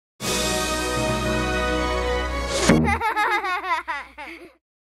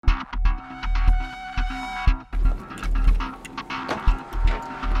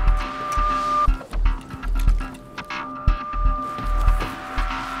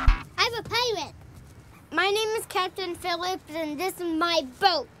Captain Phillips, and this is my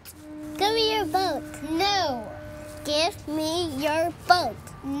boat. Give me your boat. No. Give me your boat.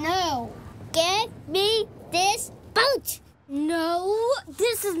 No. Give me this boat. No.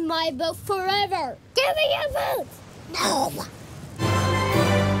 This is my boat forever. Give me your boat. No.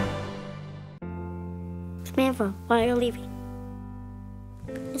 Samantha, why are you leaving?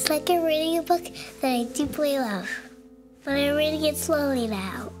 It's like I'm reading a book that I deeply love, but I'm reading it slowly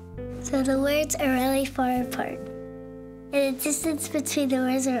now, so the words are really far apart, and the distance between the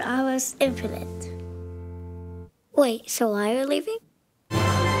words are almost infinite. Wait, so why are you leaving?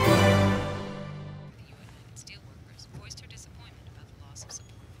 Steelworkers voiced her disappointment about the loss of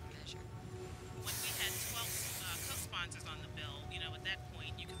support for the measure. When we had 12 co-sponsors on the bill, at that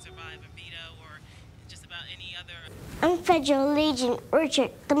point you can survive a veto or just about any other. I'm Federal Agent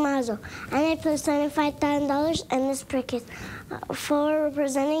Richard DiMaso, and I put $75,000 in this briquette for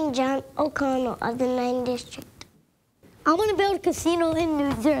representing John O'Connell of the 9th District. I want to build a casino in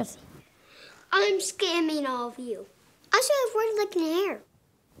New Jersey. I'm scamming all of you. I should have worked like an heir.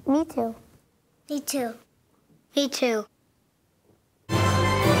 Me too. Me too. Me too.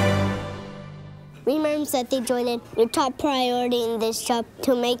 Remember said they joined in your top priority in this job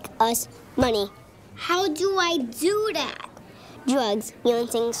to make us money. How do I do that? Drugs. You want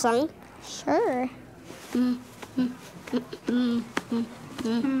to sing a song? Sure.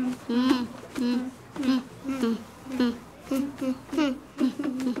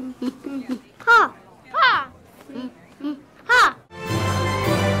 Ha! Ha! Ha!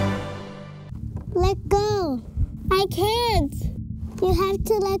 Let go. I can't. You have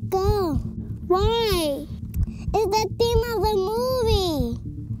to let go. Why? It's the theme of the movie.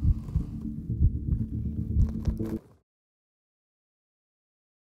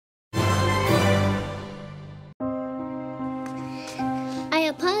 I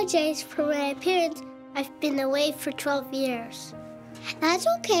apologize for my appearance. I've been away for 12 years. That's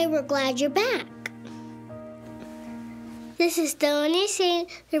okay, we're glad you're back. This is the only scene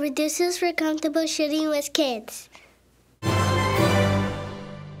that reduces for comfortable shooting with kids.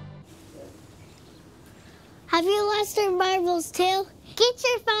 Have you lost your marbles too? Get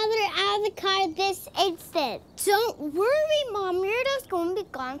your father out of the car this instant. Don't worry, Mom. You're just going to be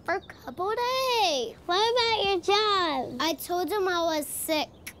gone for a couple days. What about your job? I told him I was sick.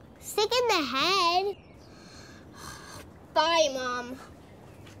 Sick in the head? Bye, Mom.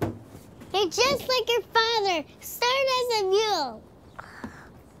 You're just like your father, stern as a mule.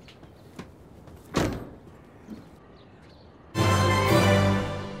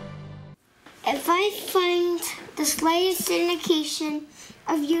 If I find the slightest indication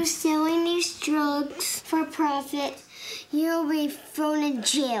of you selling these drugs for profit, you'll be thrown in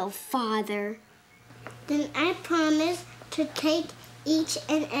jail, Father. Then I promise to take each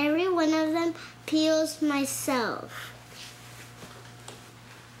and every one of them pills myself.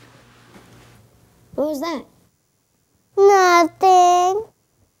 What was that? Nothing.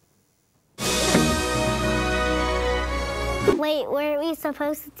 Wait, weren't we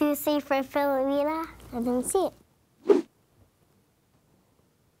supposed to do Save for Philomena? I didn't see it.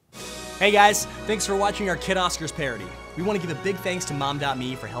 Hey guys, thanks for watching our Kid Oscars parody. We want to give a big thanks to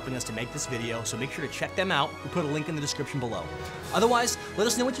Mom.me for helping us to make this video, so make sure to check them out. We put a link in the description below. Otherwise, let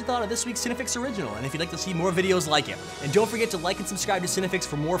us know what you thought of this week's Cinefix original and if you'd like to see more videos like it. And don't forget to like and subscribe to Cinefix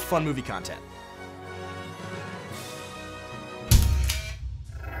for more fun movie content.